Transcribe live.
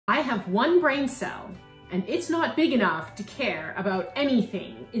I have one brain cell, and it's not big enough to care about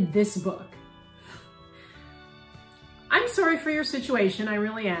anything in this book. I'm sorry for your situation, I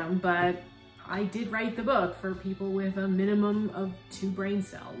really am, but I did write the book for people with a minimum of 2 brain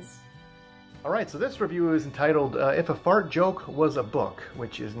cells. Alright, so this review is entitled If a Fart Joke Was a Book,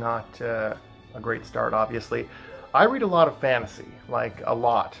 which is not a great start, obviously. I read a lot of fantasy, like a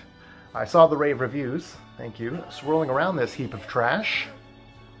lot. I saw the rave reviews, thank you, swirling around this heap of trash,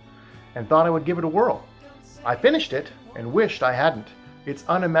 and thought I would give it a whirl. I finished it and wished I hadn't. It's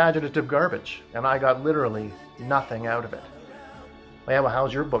unimaginative garbage, and I got literally nothing out of it. Yeah, well,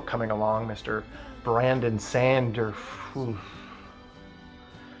 how's your book coming along, Mr. Brandon Sander?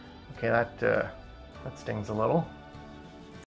 Okay, that stings a little.